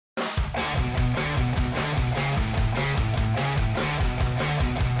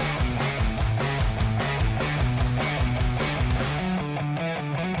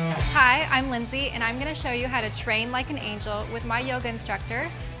I'm Lindsay, and I'm going to show you how to train like an angel with my yoga instructor,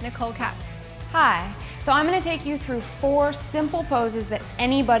 Nicole Katz. Hi, so I'm going to take you through 4 simple poses that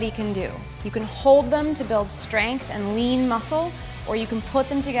anybody can do. You can hold them to build strength and lean muscle, or you can put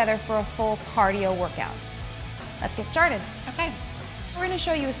them together for a full cardio workout. Let's get started. Okay. We're going to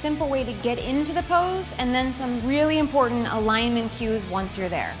show you a simple way to get into the pose and then some really important alignment cues once you're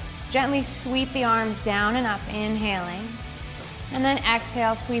there. Gently sweep the arms down and up, inhaling, and then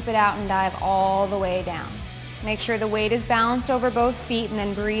exhale, sweep it out and dive all the way down. Make sure the weight is balanced over both feet and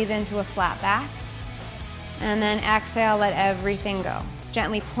then breathe into a flat back. And then exhale, let everything go.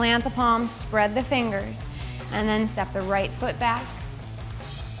 Gently plant the palms, spread the fingers, and then step the right foot back.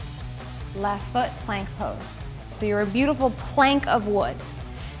 Left foot, plank pose. So you're a beautiful plank of wood.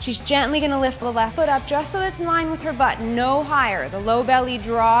 She's gently going to lift the left foot up just so that it's in line with her butt, no higher. The low belly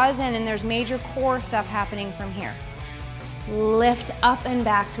draws in and there's major core stuff happening from here. Lift up and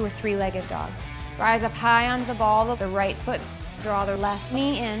back to a 3-legged dog. Rise up high onto the ball of the right foot. Draw the left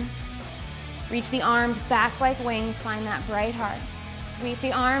knee in. Reach the arms back like wings. Find that bright heart. Sweep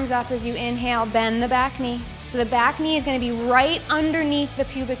the arms up as you inhale. Bend the back knee. So the back knee is going to be right underneath the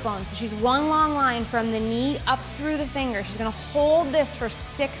pubic bone. So she's one long line from the knee up through the finger. She's going to hold this for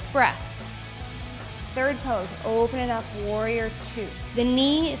 6 breaths. Third pose, open it up, warrior 2. The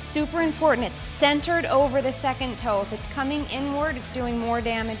knee is super important. It's centered over the second toe. If it's coming inward, it's doing more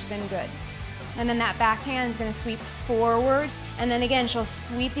damage than good. And then that back hand is going to sweep forward. And then again, she'll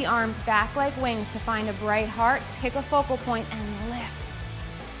sweep the arms back like wings to find a bright heart, pick a focal point, and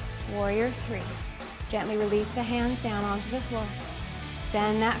lift. Warrior 3. Gently release the hands down onto the floor.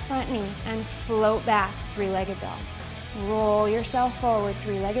 Bend that front knee and float back, 3-legged dog. Roll yourself forward,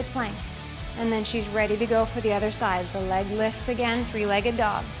 3-legged plank. And then she's ready to go for the other side. The leg lifts again, 3-legged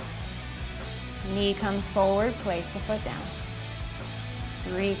dog. Knee comes forward, place the foot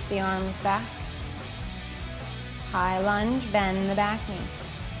down. Reach the arms back. High lunge, bend the back knee.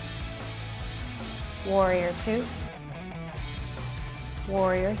 Warrior 2.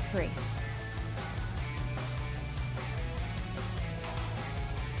 Warrior 3.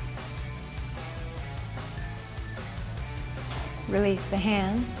 Release the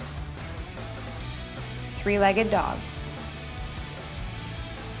hands. 3-legged dog.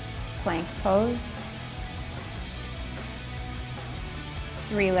 Plank pose.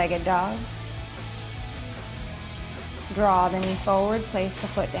 3-legged dog. Draw the knee forward, place the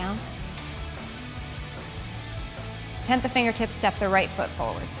foot down. Tent the fingertips, step the right foot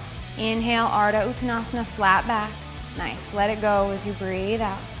forward. Inhale, Ardha Uttanasana, flat back. Nice, let it go as you breathe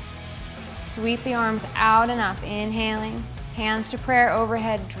out. Sweep the arms out and up, inhaling. Hands to prayer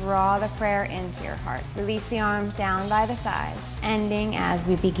overhead, draw the prayer into your heart. Release the arms down by the sides, ending as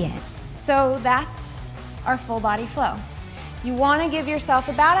we begin. So that's our full body flow. You want to give yourself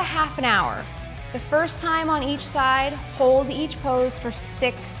about a half an hour. The first time on each side, hold each pose for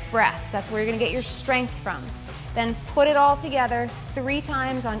 6 breaths. That's where you're going to get your strength from. Then put it all together 3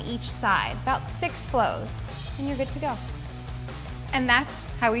 times on each side, about 6 flows, and you're good to go. And that's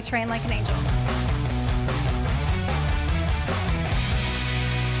how we train like an angel.